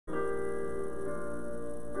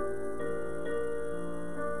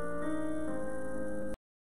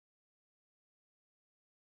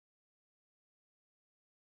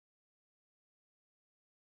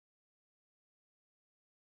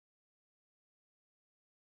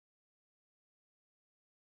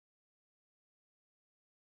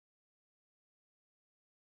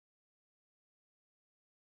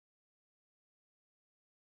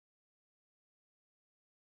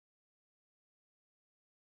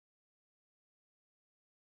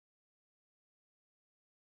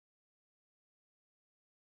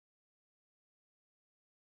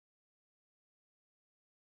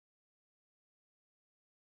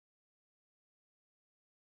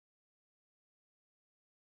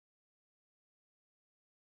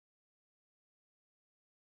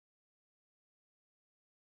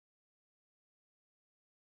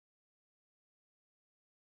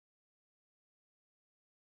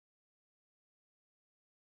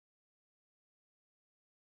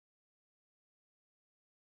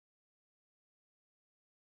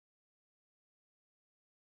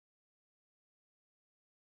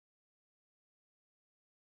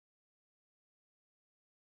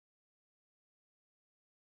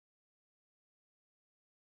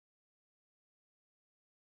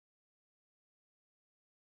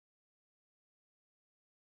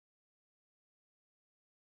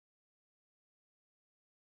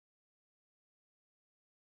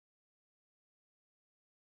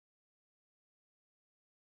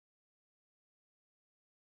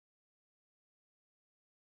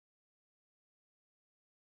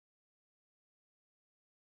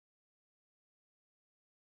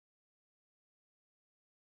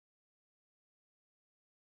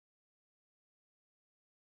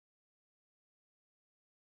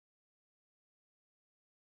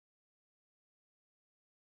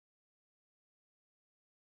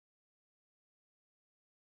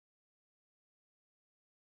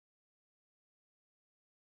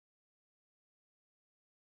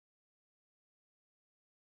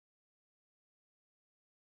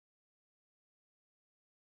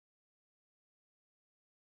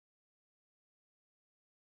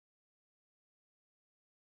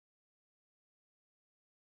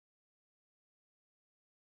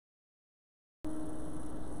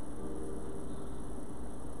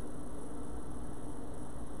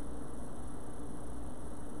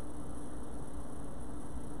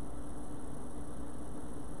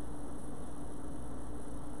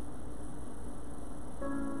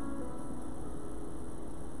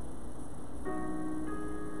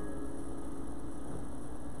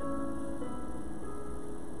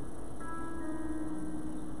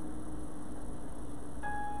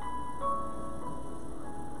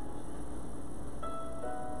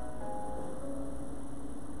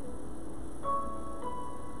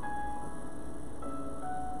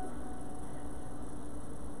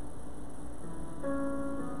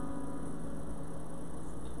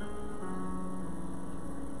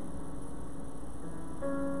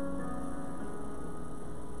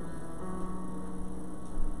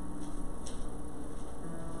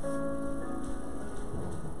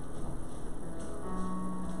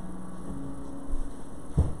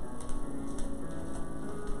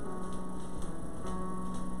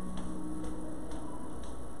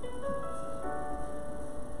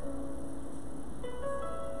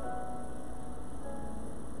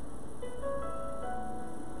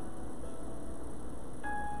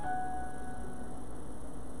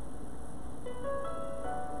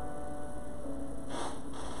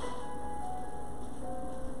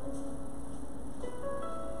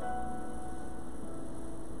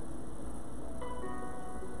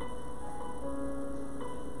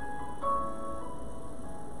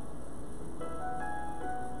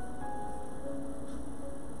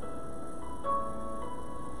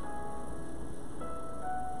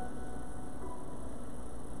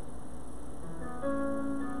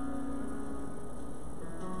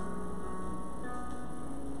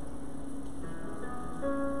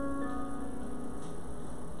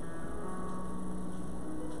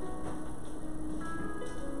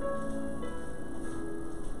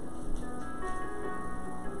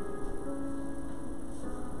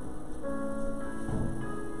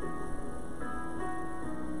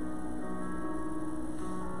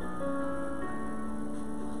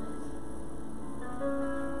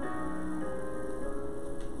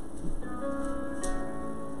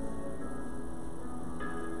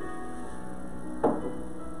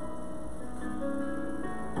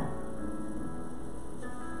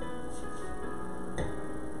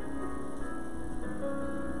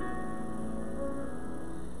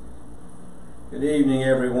Good evening,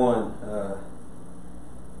 everyone.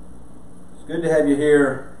 It's good to have you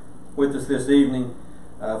here with us this evening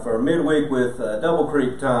for a midweek with Double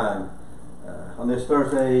Creek time on this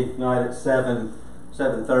Thursday night at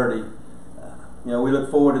 7:30. We look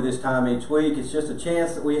forward to this time each week. It's just a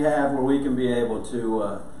chance that we have where we can be able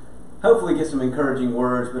to hopefully get some encouraging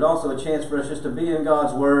words, but also a chance for us just to be in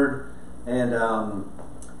God's Word and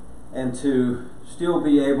to still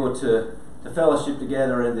be able to fellowship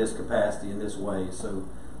together in this capacity, in this way. So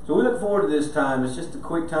we look forward to this time. It's just a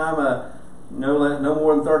quick time, no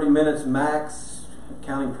more than 30 minutes max,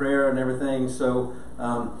 counting prayer and everything. So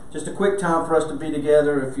just a quick time for us to be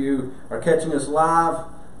together. If you are catching us live,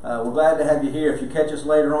 we're glad to have you here. If you catch us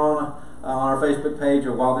later on our Facebook page,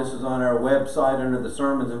 or while this is on our website under the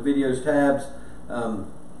Sermons and Videos tabs,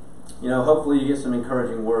 hopefully you get some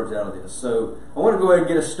encouraging words out of this. So I want to go ahead and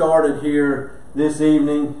get us started here this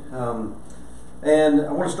evening. And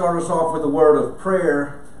I want to start us off with a word of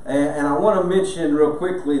prayer. And I want to mention real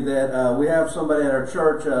quickly that we have somebody at our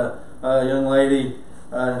church, a young lady.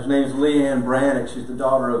 Her name's Leanne Brannick. She's the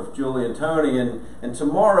daughter of Julie and Tony. And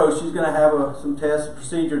tomorrow she's going to have a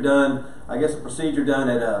procedure done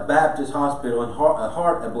at a Baptist hospital, a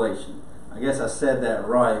heart ablation. I guess I said that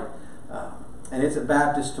right. And it's at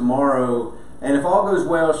Baptist tomorrow. And if all goes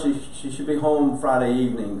well, she should be home Friday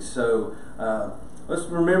evening. So let's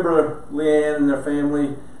remember Leanne and their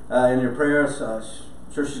family in your prayers. I'm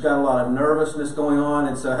sure she's got a lot of nervousness going on.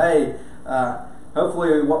 And so, hey,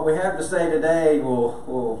 hopefully what we have to say today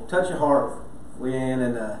will touch your heart, Leanne,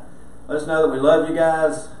 and let us know that we love you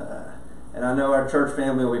guys. And I know our church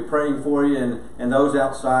family will be praying for you, and those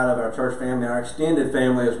outside of our church family, our extended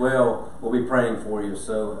family as well, will be praying for you.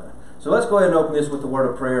 So let's go ahead and open this with the word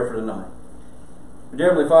of prayer for tonight.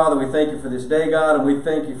 Dear Heavenly Father, we thank you for this day, God, and we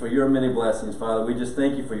thank you for your many blessings, Father. We just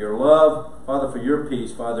thank you for your love, Father, for your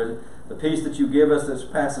peace, Father, the peace that you give us that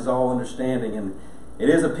surpasses all understanding. And it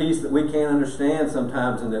is a peace that we can't understand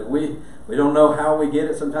sometimes, and that we don't know how we get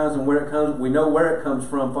it sometimes and where it comes. We know where it comes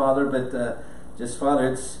from, Father, but just,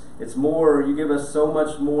 Father, it's more. You give us so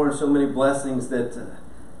much more and so many blessings that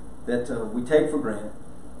we take for granted.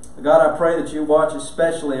 God, I pray that you watch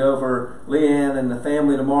especially over Leanne and the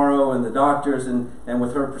family tomorrow, and the doctors, and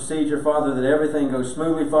with her procedure, Father, that everything goes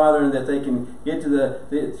smoothly, Father, and that they can get to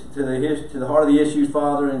the heart of the issues,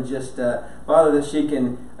 Father, and just Father, that she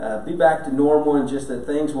can be back to normal, and just that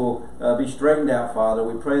things will be straightened out, Father.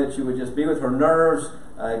 We pray that you would just be with her nerves,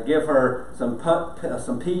 give her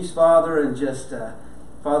some peace, Father, and just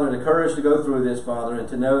Father, the courage to go through this, Father, and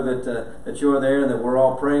to know that you are there, and that we're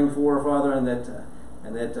all praying for her, Father, and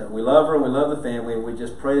that we love her and we love the family, and we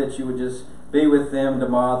just pray that you would just be with them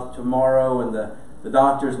tomorrow, and the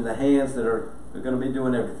doctors and the hands that are going to be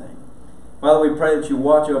doing everything. Father, we pray that you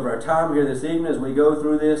watch over our time here this evening as we go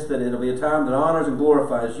through this, that it'll be a time that honors and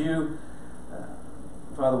glorifies you.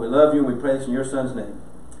 Father, we love you, and we pray this in your Son's name.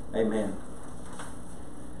 Amen.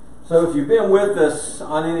 So if you've been with us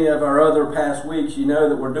on any of our other past weeks, you know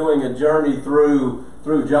that we're doing a journey through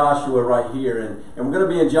Joshua right here. And we're going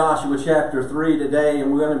to be in Joshua chapter 3 today,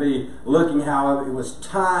 and we're going to be looking how it was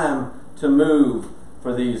time to move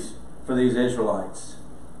for these Israelites.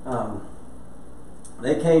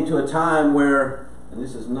 They came to a time where, and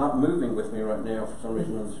this is not moving with me right now for some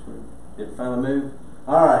reason on the screen. Did it finally move?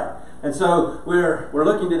 All right. And so we're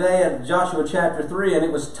looking today at Joshua chapter 3, and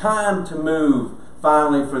it was time to move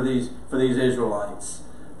finally for these Israelites.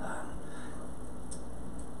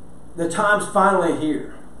 The time's finally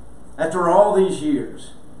here. After all these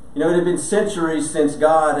years, it had been centuries since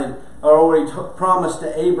God had already promised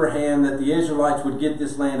to Abraham that the Israelites would get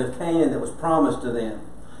this land of Canaan that was promised to them.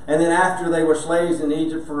 And then after they were slaves in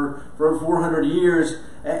Egypt for 400 years,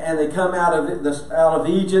 and they come out of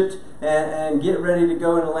Egypt and get ready to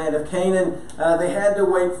go in the land of Canaan, they had to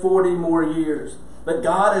wait 40 more years. But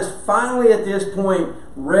God is finally at this point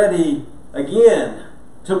ready again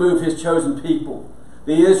to move his chosen people,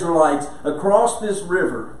 the Israelites, across this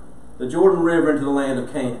river, the Jordan River, into the land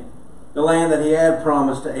of Canaan, the land that he had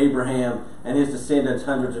promised to Abraham and his descendants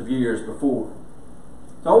hundreds of years before.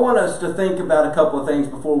 So I want us to think about a couple of things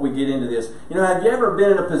before we get into this. Have you ever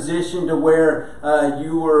been in a position to where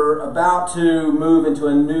you were about to move into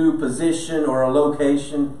a new position or a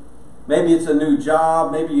location? Maybe it's a new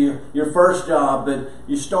job, maybe your first job, but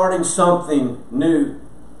you're starting something new.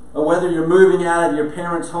 Or whether you're moving out of your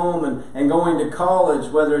parents' home and going to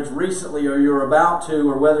college, whether it's recently or you're about to,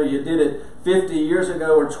 or whether you did it 50 years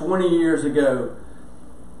ago or 20 years ago.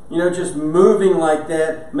 Just moving like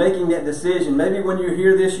that, making that decision. Maybe when you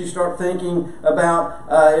hear this, you start thinking about,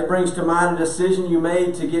 it brings to mind a decision you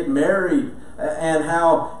made to get married, and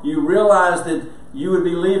how you realize that you would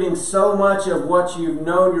be leaving so much of what you've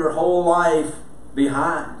known your whole life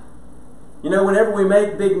behind. You know, whenever we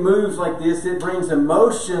make big moves like this, it brings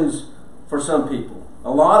emotions for some people.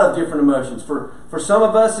 A lot of different emotions. For some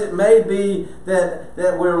of us, it may be that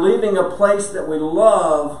we're leaving a place that we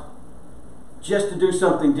love just to do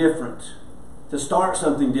something different, to start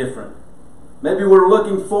something different. Maybe we're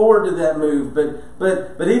looking forward to that move,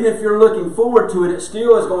 but even if you're looking forward to it, it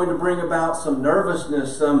still is going to bring about some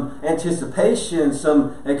nervousness, some anticipation,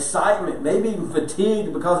 some excitement, maybe even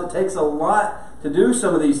fatigue, because it takes a lot to do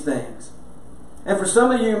some of these things. And for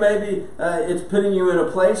some of you, maybe it's putting you in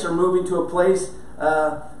a place or moving to a place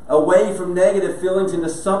away from negative feelings into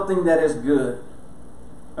something that is good.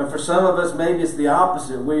 And for some of us, maybe it's the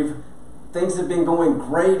opposite. Things have been going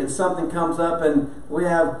great and something comes up and we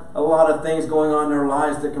have a lot of things going on in our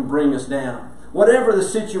lives that can bring us down. Whatever the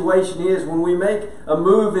situation is, when we make a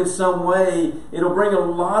move in some way, it'll bring a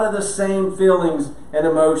lot of the same feelings and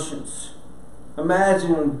emotions.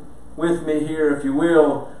 Imagine with me here, if you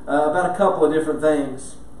will, about a couple of different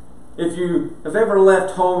things. If you have ever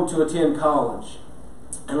left home to attend college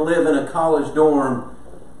and live in a college dorm,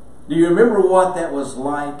 do you remember what that was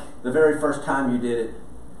like the very first time you did it?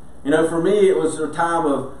 You know, for me, it was a time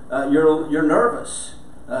of you're nervous.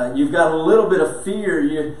 You've got a little bit of fear.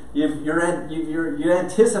 You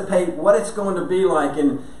anticipate what it's going to be like,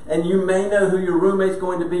 and you may know who your roommate's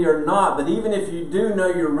going to be or not. But even if you do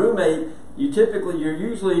know your roommate, you're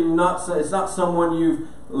usually not. It's not someone you've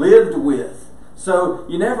lived with, so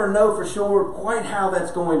you never know for sure quite how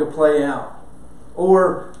that's going to play out.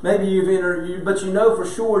 Or maybe you've entered, but you know for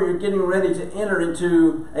sure you're getting ready to enter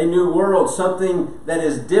into a new world, something that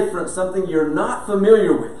is different, something you're not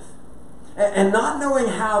familiar with. And not knowing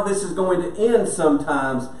how this is going to end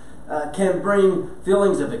sometimes can bring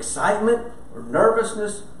feelings of excitement or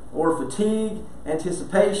nervousness or fatigue,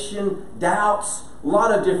 anticipation, doubts, a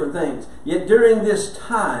lot of different things. Yet during this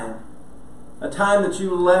time, a time that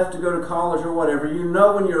you left to go to college or whatever, you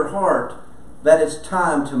know in your heart that it's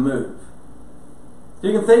time to move.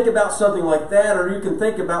 You can think about something like that, or you can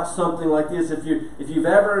think about something like this. If you've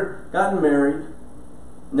ever gotten married,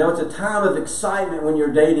 you know, it's a time of excitement when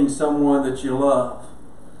you're dating someone that you love.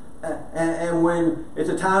 And when it's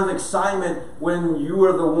a time of excitement when you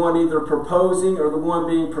are the one either proposing or the one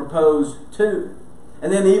being proposed to.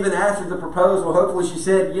 And then even after the proposal, hopefully she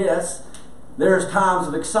said yes, there's times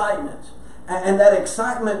of excitement. And that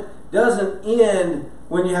excitement doesn't end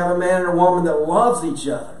when you have a man and a woman that loves each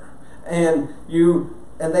other. And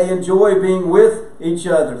they enjoy being with each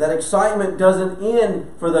other. That excitement doesn't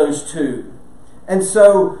end for those two. And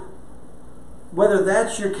so, whether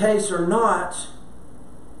that's your case or not,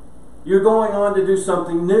 you're going on to do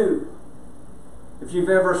something new. If you've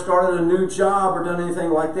ever started a new job or done anything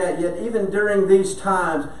like that, yet even during these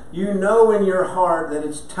times, you know in your heart that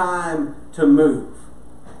it's time to move.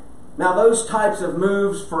 Now, those types of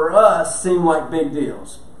moves for us seem like big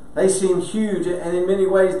deals. They seem huge, and in many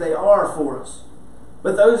ways they are for us.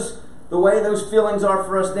 But the way those feelings are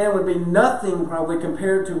for us then would be nothing probably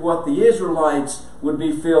compared to what the Israelites would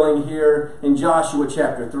be feeling here in Joshua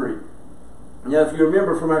chapter 3. Now, if you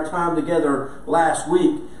remember from our time together last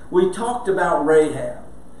week, we talked about Rahab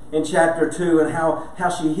in chapter 2 and how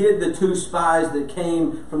she hid the two spies that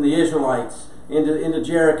came from the Israelites into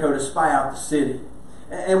Jericho to spy out the city.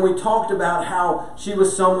 And we talked about how she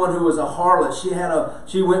was someone who was a harlot.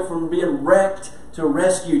 She went from being wrecked to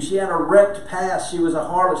rescued. She had a wrecked past. She was a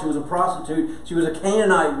harlot. She was a prostitute. She was a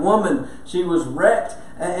Canaanite woman. She was wrecked,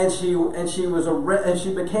 and she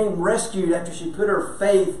became rescued after she put her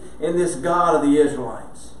faith in this God of the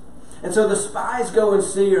Israelites. And so the spies go and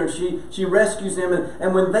see her, and she rescues them.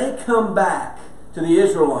 And when they come back to the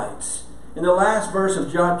Israelites, in the last verse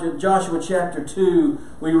of Joshua chapter 2,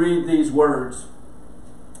 we read these words.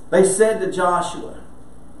 They said to Joshua,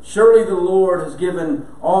 "Surely the Lord has given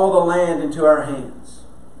all the land into our hands.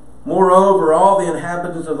 Moreover, all the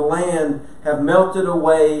inhabitants of the land have melted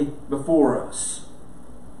away before us."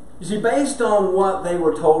 You see, based on what they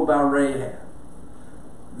were told by Rahab,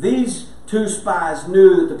 these two spies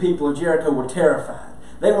knew that the people of Jericho were terrified.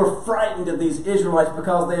 They were frightened of these Israelites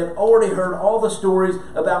because they had already heard all the stories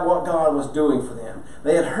about what God was doing for them.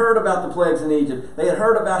 They had heard about the plagues in Egypt. They had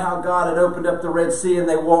heard about how God had opened up the Red Sea and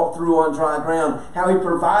they walked through on dry ground. How He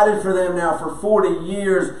provided for them now for 40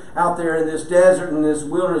 years out there in this desert and this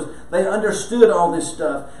wilderness. They understood all this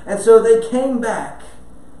stuff. And so they came back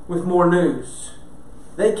with more news.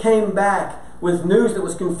 They came back with news that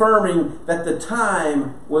was confirming that the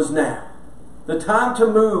time was now. The time to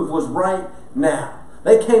move was right now.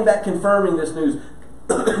 They came back confirming this news.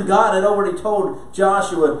 God had already told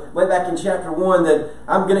Joshua way back in chapter 1 that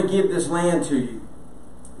I'm going to give this land to you.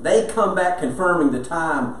 They come back confirming the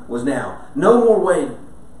time was now. No more waiting.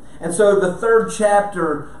 And so the third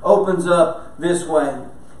chapter opens up this way.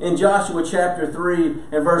 In Joshua chapter 3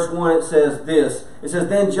 and verse 1 it says this. It says,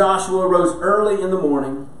 "Then Joshua rose early in the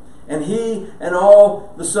morning, and he and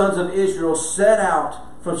all the sons of Israel set out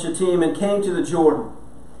from Shittim and came to the Jordan,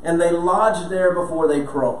 and they lodged there before they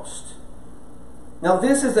crossed." Now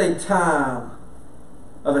this is a time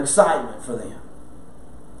of excitement for them.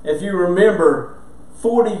 If you remember,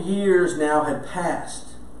 40 years now had passed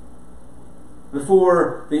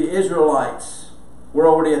before the Israelites were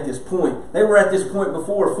already at this point. They were at this point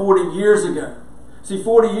before 40 years ago. See,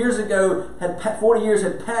 40 years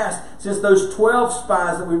had passed since those 12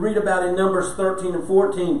 spies that we read about in Numbers 13 and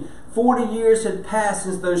 14. 40 years had passed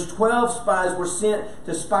since those 12 spies were sent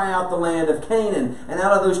to spy out the land of Canaan. And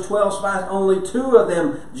out of those 12 spies, only 2 of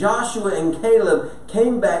them, Joshua and Caleb,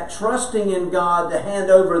 came back trusting in God to hand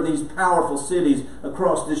over these powerful cities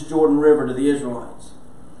across this Jordan River to the Israelites.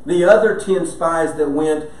 The other 10 spies that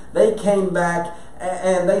went, they came back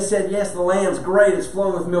and they said, yes, the land's great. It's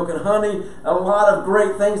flowing with milk and honey. A lot of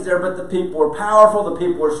great things there, but the people are powerful. The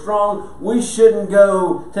people are strong. We shouldn't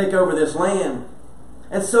go take over this land.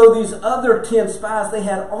 And so these other 10 spies, they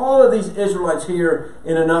had all of these Israelites here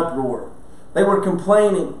in an uproar. They were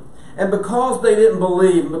complaining. And because they didn't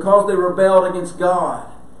believe, because they rebelled against God,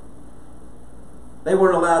 they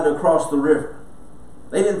weren't allowed to cross the river.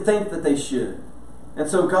 They didn't think that they should. And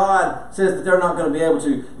so God says that they're not going to be able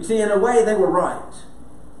to. You see, in a way, they were right.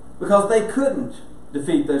 Because they couldn't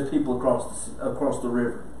defeat those people across the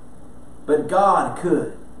river. But God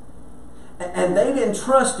could. And they didn't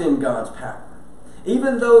trust in God's power.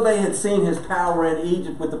 Even though they had seen His power in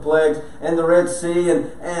Egypt with the plagues and the Red Sea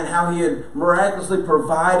and how He had miraculously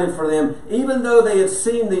provided for them, even though they had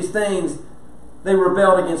seen these things, they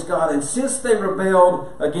rebelled against God. And since they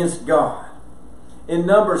rebelled against God, in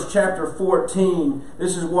Numbers chapter 14,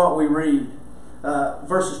 this is what we read.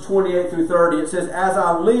 Verses 28 through 30, it says, "As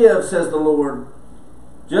I live, says the Lord,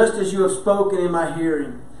 just as you have spoken in my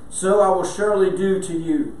hearing, so I will surely do to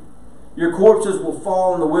you. Your corpses will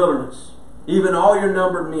fall in the wilderness, even all your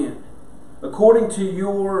numbered men, according to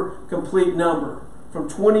your complete number, from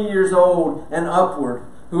 20 years old and upward,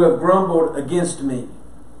 who have grumbled against me.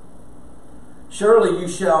 Surely you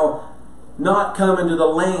shall not come into the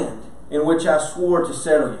land in which I swore to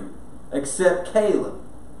settle you, except Caleb,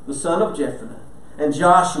 the son of Jephunneh, and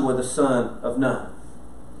Joshua, the son of Nun."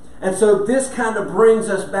 And so this kind of brings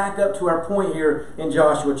us back up to our point here in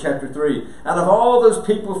Joshua chapter 3. Out of all those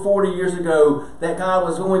people 40 years ago that God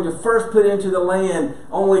was going to first put into the land,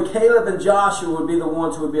 only Caleb and Joshua would be the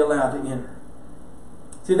ones who would be allowed to enter.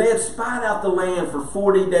 See, they had spied out the land for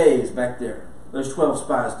 40 days back there. Those 12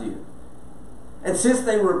 spies did. And since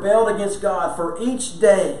they rebelled against God for each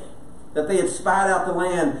day that they had spied out the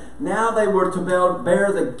land, now they were to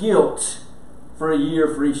bear the guilt for a year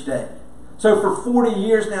for each day. So for 40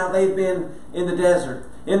 years now, they've been in the desert,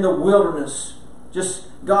 in the wilderness, just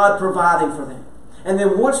God providing for them. And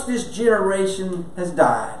then once this generation has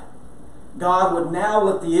died, God would now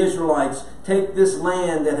let the Israelites take this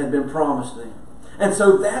land that had been promised them. And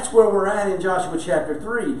so that's where we're at in Joshua chapter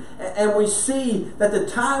 3. And we see that the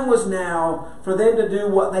time was now for them to do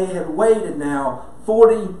what they had waited now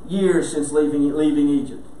 40 years since leaving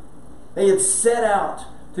Egypt. They had set out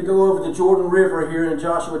to go over the Jordan River here in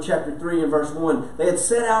Joshua chapter 3 and verse 1. They had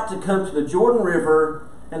set out to come to the Jordan River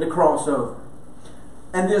and to cross over.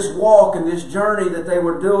 And this walk and this journey that they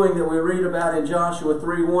were doing that we read about in Joshua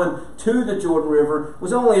 3:1 to the Jordan River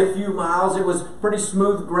was only a few miles. It was pretty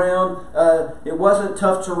smooth ground. It wasn't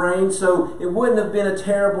tough terrain, so it wouldn't have been a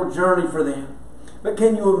terrible journey for them. But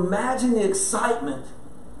can you imagine the excitement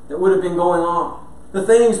that would have been going on? The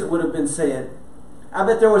things that would have been said. I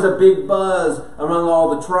bet there was a big buzz among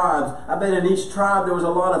all the tribes. I bet in each tribe there was a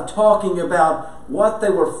lot of talking about what they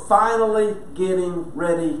were finally getting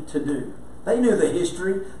ready to do. They knew the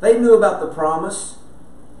history. They knew about the promise.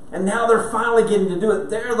 And now they're finally getting to do it.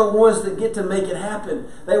 They're the ones that get to make it happen.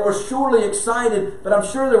 They were surely excited, but I'm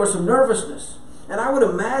sure there was some nervousness. And I would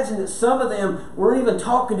imagine that some of them were even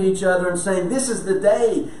talking to each other and saying, this is the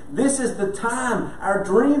day. This is the time. Our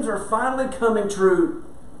dreams are finally coming true.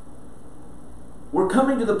 We're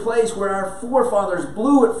coming to the place where our forefathers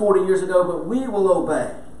blew it 40 years ago, but we will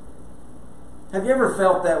obey. Have you ever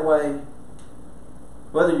felt that way?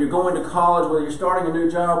 Whether you're going to college, whether you're starting a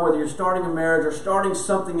new job, whether you're starting a marriage or starting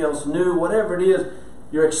something else new, whatever it is,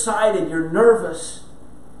 you're excited, you're nervous,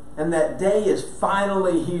 and that day is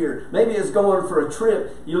finally here. Maybe it's going for a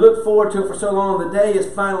trip. You look forward to it for so long, the day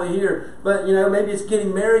is finally here. But, maybe it's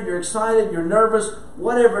getting married, you're excited, you're nervous,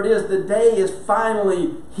 whatever it is, the day is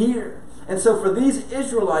finally here. And so for these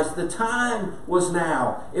Israelites, the time was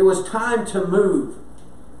now. It was time to move.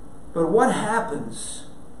 But what happens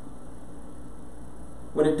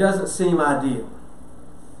when it doesn't seem ideal?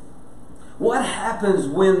 What happens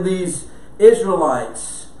when these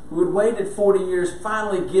Israelites, who had waited 40 years,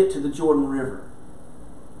 finally get to the Jordan River?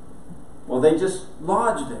 Well, they just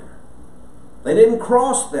lodged there. They didn't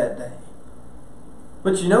cross that day.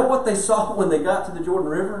 But you know what they saw when they got to the Jordan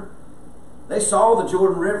River? They saw the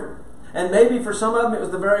Jordan River. And maybe for some of them it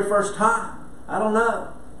was the very first time. I don't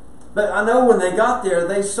know. But I know when they got there,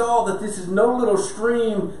 they saw that this is no little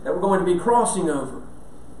stream that we're going to be crossing over.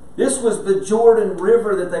 This was the Jordan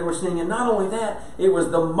River that they were seeing. And not only that, it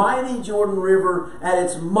was the mighty Jordan River at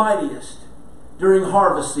its mightiest during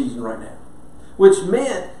harvest season right now. Which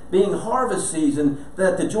meant, being harvest season,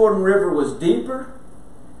 that the Jordan River was deeper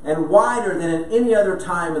and wider than at any other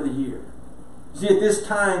time of the year. See, at this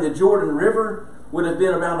time, the Jordan River would have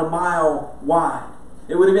been around a mile wide.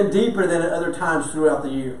 It would have been deeper than at other times throughout the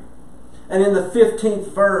year. And in the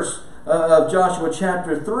 15th verse of Joshua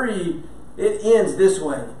chapter 3, it ends this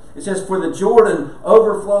way. It says, "For the Jordan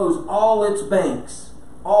overflows all its banks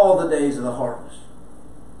all the days of the harvest."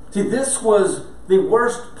 See, this was the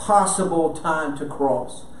worst possible time to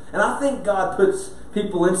cross. And I think God puts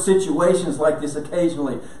people in situations like this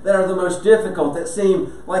occasionally that are the most difficult, that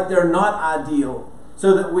seem like they're not ideal,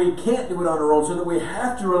 so that we can't do it on our own, so that we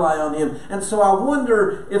have to rely on Him. And so I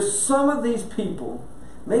wonder if some of these people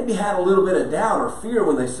maybe had a little bit of doubt or fear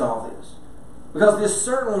when they saw this. Because this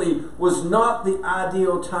certainly was not the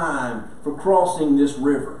ideal time for crossing this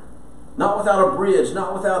river. Not without a bridge,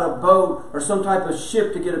 not without a boat or some type of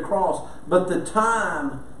ship to get across. But the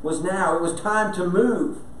time was now. It was time to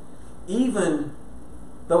move, even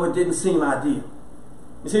though it didn't seem ideal.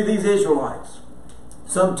 You see, these Israelites,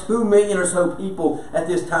 some 2 million or so people at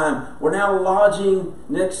this time, were now lodging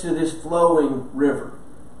next to this flowing river.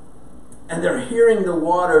 And they're hearing the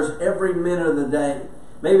waters every minute of the day.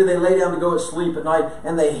 Maybe they lay down to go to sleep at night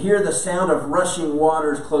and they hear the sound of rushing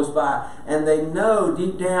waters close by. And they know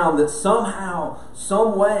deep down that somehow,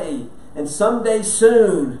 some way, and someday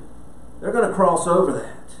soon, they're going to cross over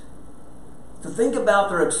that. To think about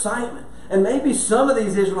their excitement. And maybe some of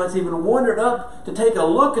these Israelites even wandered up to take a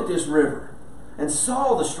look at this river and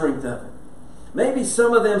saw the strength of it. Maybe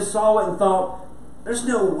some of them saw it and thought, there's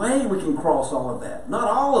no way we can cross all of that. Not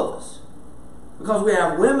all of us. Because we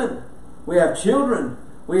have women, we have children,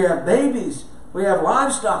 we have babies, we have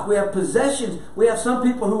livestock, we have possessions. We have some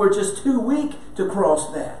people who are just too weak to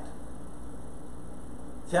cross that.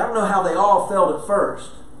 See, I don't know how they all felt at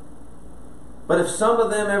first. But if some of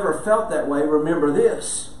them ever felt that way, remember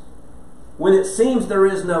this. When it seems there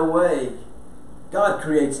is no way, God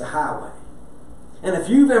creates a highway. And if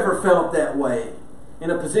you've ever felt that way, in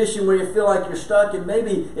a position where you feel like you're stuck and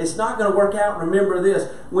maybe it's not going to work out, remember this.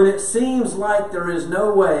 When it seems like there is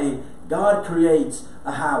no way, God creates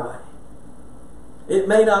a highway. It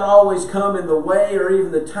may not always come in the way or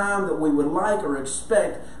even the time that we would like or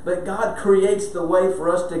expect, but God creates the way for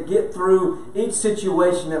us to get through each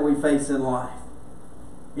situation that we face in life.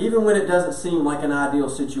 Even when it doesn't seem like an ideal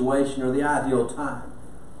situation or the ideal time.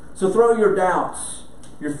 So throw your doubts,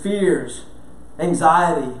 your fears,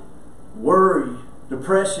 anxiety, worry,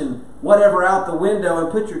 depression, whatever out the window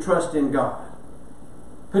and put your trust in God.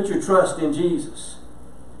 Put your trust in Jesus.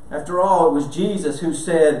 After all, it was Jesus who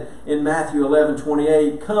said in Matthew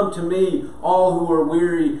 11:28, "Come to me, all who are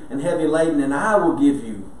weary and heavy laden, and I will give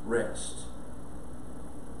you rest."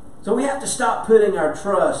 So we have to stop putting our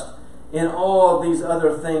trust in all of these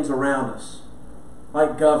other things around us,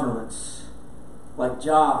 like governments, like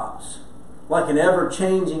jobs, like an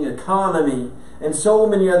ever-changing economy, and so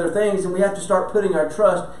many other things. And we have to start putting our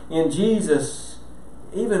trust in Jesus,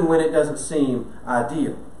 even when it doesn't seem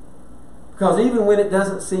ideal. Because even when it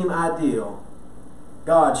doesn't seem ideal,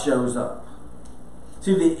 God shows up.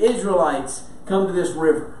 See, the Israelites come to this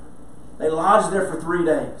river. They lodge there for 3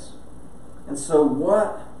 days. And so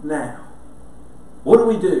what now? What do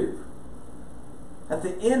we do? At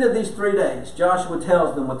the end of these 3 days, Joshua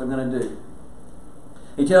tells them what they're going to do.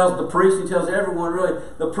 He tells the priests, he tells everyone really,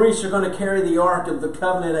 the priests are going to carry the Ark of the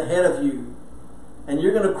Covenant ahead of you. And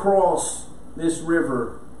you're going to cross this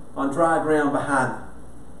river on dry ground behind them.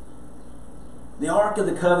 The Ark of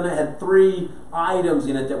the Covenant had 3 items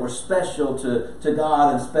in it that were special to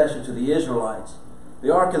God and special to the Israelites.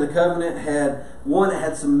 The Ark of the Covenant had one that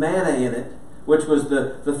had some manna in it, which was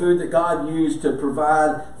the food that God used to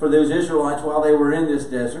provide for those Israelites while they were in this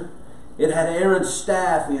desert. It had Aaron's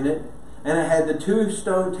staff in it, and it had the 2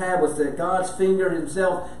 stone tablets that God's finger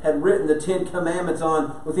himself had written the 10 commandments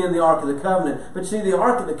on within the Ark of the Covenant. But see, the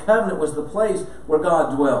Ark of the Covenant was the place where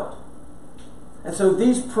God dwelt. And so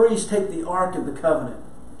these priests take the Ark of the Covenant,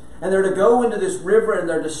 and they're to go into this river and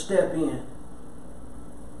they're to step in.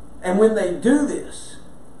 And when they do this,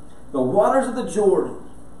 the waters of the Jordan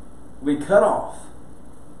will be cut off,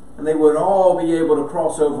 and they would all be able to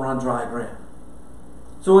cross over on dry ground.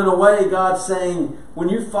 So in a way, God's saying, when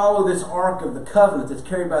you follow this Ark of the Covenant that's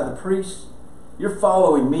carried by the priests, you're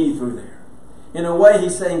following me through there. In a way,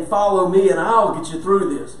 he's saying, follow me and I'll get you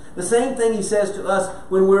through this. The same thing he says to us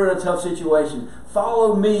when we're in a tough situation.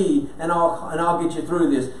 Follow me and I'll get you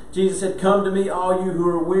through this. Jesus said, come to me, all you who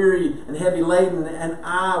are weary and heavy laden, and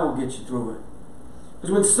I will get you through it.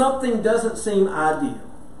 Because when something doesn't seem ideal,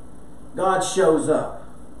 God shows up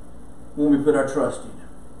when we put our trust in Him.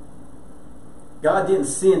 God didn't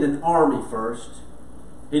send an army first.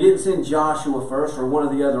 He didn't send Joshua first or one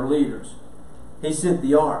of the other leaders. He sent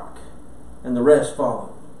the ark, and the rest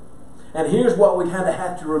followed. And here's what we kind of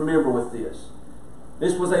have to remember with this.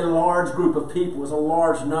 This was a large group of people. It was a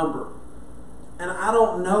large number. And I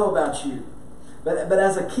don't know about you, but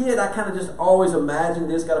as a kid, I kind of just always imagined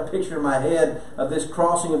this, got a picture in my head of this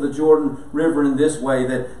crossing of the Jordan River in this way,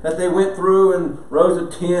 that they went through and rose a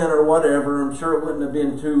tent or whatever. I'm sure it wouldn't have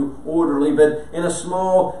been too orderly, but in a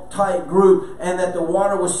small, tight group, and that the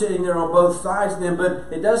water was sitting there on both sides of them,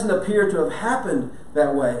 but it doesn't appear to have happened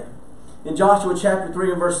that way. In Joshua chapter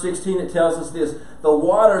 3 and verse 16, it tells us this: the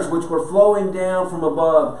waters which were flowing down from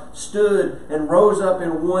above stood and rose up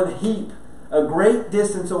in one heap, a great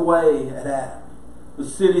distance away at Adam, the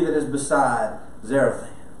city that is beside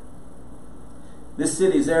Zarethan. This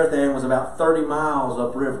city, Zarethan, was about 30 miles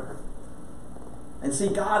upriver. And see,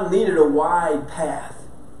 God needed a wide path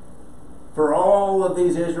for all of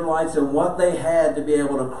these Israelites and what they had to be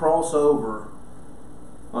able to cross over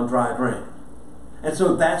on dry ground. And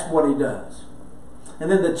so that's what He does.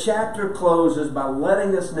 And then the chapter closes by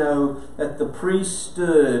letting us know that the priest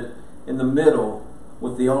stood in the middle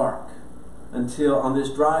with the ark on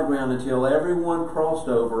this dry ground until everyone crossed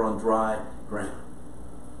over on dry ground.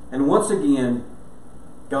 And once again,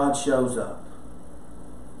 God shows up.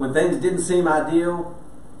 When things didn't seem ideal,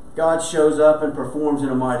 God shows up and performs in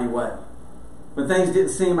a mighty way. When things didn't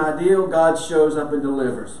seem ideal, God shows up and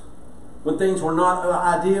delivers. When things were not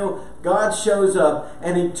ideal, God shows up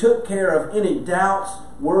and He took care of any doubts,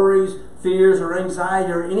 worries, fears, or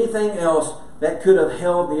anxiety, or anything else that could have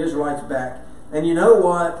held the Israelites back. And you know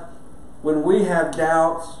what? When we have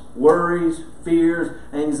doubts, worries, fears,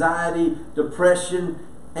 anxiety, depression,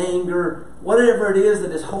 anger, whatever it is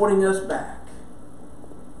that is holding us back,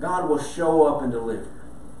 God will show up and deliver.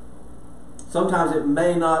 Sometimes it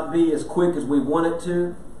may not be as quick as we want it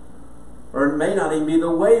to, or it may not even be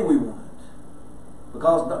the way we want it,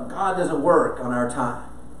 because God doesn't work on our time.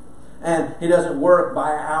 And He doesn't work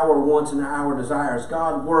by our wants and our desires.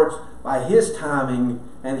 God works by His timing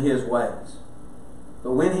and His ways.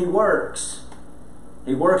 But when He works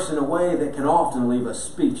in a way that can often leave us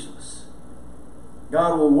speechless.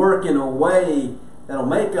 God will work in a way that will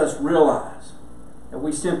make us realize that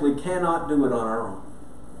we simply cannot do it on our own.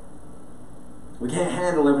 We can't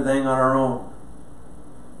handle everything on our own.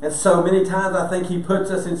 And so many times I think He puts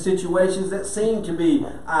us in situations that seem to be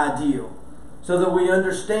ideal, so that we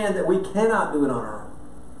understand that we cannot do it on our own.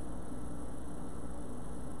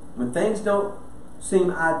 When things don't seem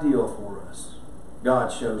ideal for us,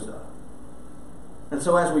 God shows up. And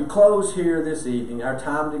so as we close here this evening, our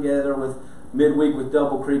time together with Midweek with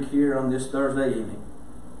Double Creek here on this Thursday evening,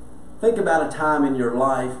 think about a time in your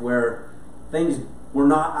life where things were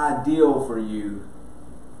not ideal for you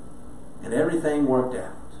and everything worked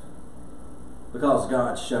out because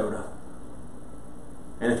God showed up.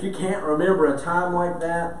 And if you can't remember a time like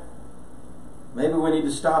that, maybe we need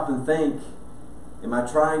to stop and think, am I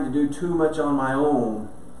trying to do too much on my own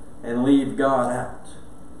and leave God out?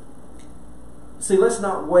 See, let's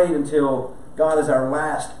not wait until God is our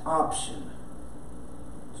last option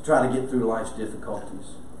to try to get through life's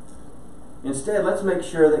difficulties. Instead, let's make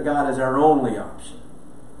sure that God is our only option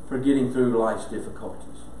for getting through life's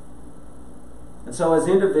difficulties. And so as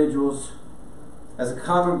individuals, as a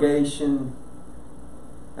congregation,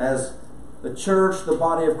 as the church, the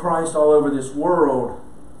body of Christ all over this world,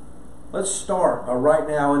 let's start by right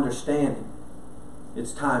now understanding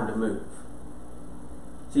it's time to move.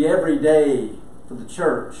 See, every day for the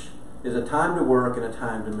church is a time to work and a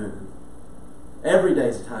time to move. Every day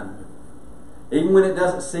is a time to move. Even when it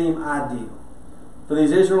doesn't seem ideal. For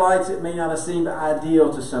these Israelites, it may not have seemed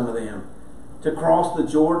ideal to some of them to cross the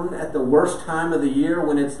Jordan at the worst time of the year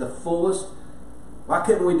when it's the fullest. Why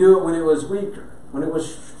couldn't we do it when it was weaker? When it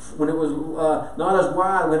was not as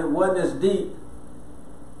wide, when it wasn't as deep?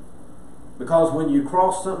 Because when you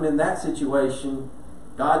cross something in that situation,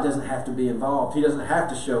 God doesn't have to be involved. He doesn't have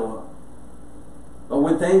to show up. But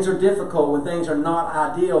when things are difficult, when things are not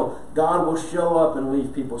ideal, God will show up and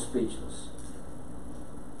leave people speechless.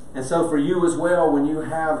 And so for you as well, when you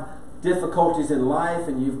have difficulties in life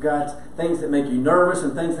and you've got things that make you nervous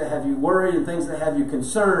and things that have you worried and things that have you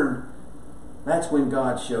concerned, that's when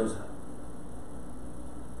God shows up.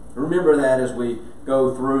 Remember that as we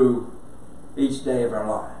go through each day of our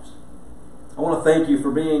lives. I want to thank you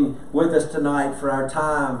for being with us tonight for our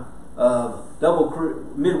time of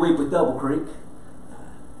Midweek with Double Creek.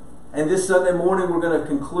 And this Sunday morning we're going to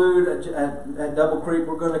conclude at Double Creek,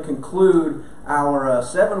 we're going to conclude our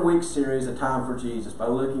 7-week series, A Time for Jesus, by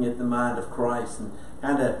looking at the mind of Christ and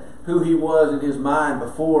kind of who He was in His mind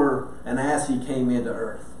before and as He came into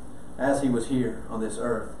earth, as He was here on this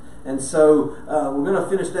earth. And so we're going to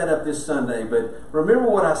finish that up this Sunday. But remember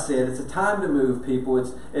what I said. It's a time to move, people.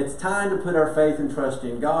 It's time to put our faith and trust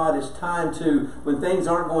in God. It's time to, when things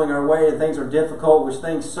aren't going our way and things are difficult, which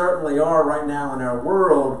things certainly are right now in our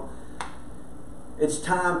world, it's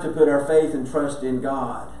time to put our faith and trust in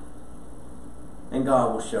God. And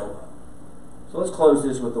God will show up. So let's close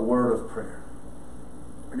this with a word of prayer.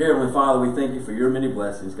 Dear Heavenly Father, we thank you for your many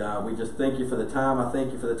blessings, God. We just thank you for the time. I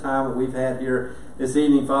thank you for the time that we've had here this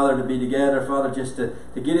evening, Father, to be together, Father, just to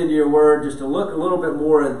get into your word, just to look a little bit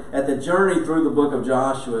more at the journey through the book of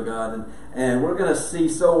Joshua, God. And we're going to see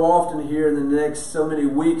so often here in the next so many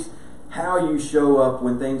weeks how you show up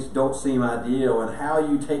when things don't seem ideal and how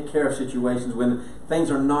you take care of situations when things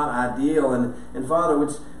are not ideal. And Father,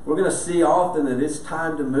 we're going to see often that it's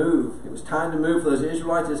time to move. It was time to move for those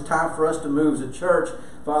Israelites. It's time for us to move as a church,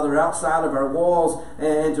 Father, outside of our walls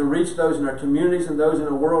and to reach those in our communities and those in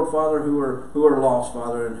the world, Father, who are lost,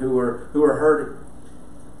 Father, and who are hurting.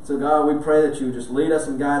 So, God, we pray that you would just lead us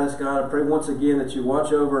and guide us, God. I pray once again that you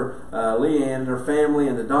watch over Leanne and her family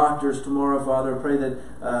and the doctors tomorrow, Father. I pray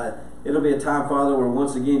that it'll be a time, Father, where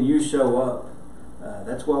once again you show up.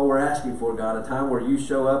 That's what we're asking for, God, a time where you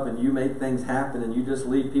show up and you make things happen and you just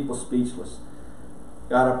leave people speechless.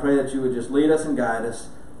 God, I pray that you would just lead us and guide us.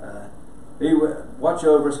 Watch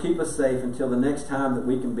over us, keep us safe until the next time that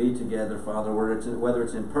we can be together, Father, whether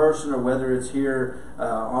it's in person or whether it's here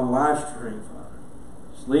on live stream, Father.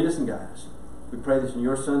 Just lead us and guide us. We pray this in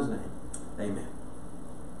your Son's name. Amen.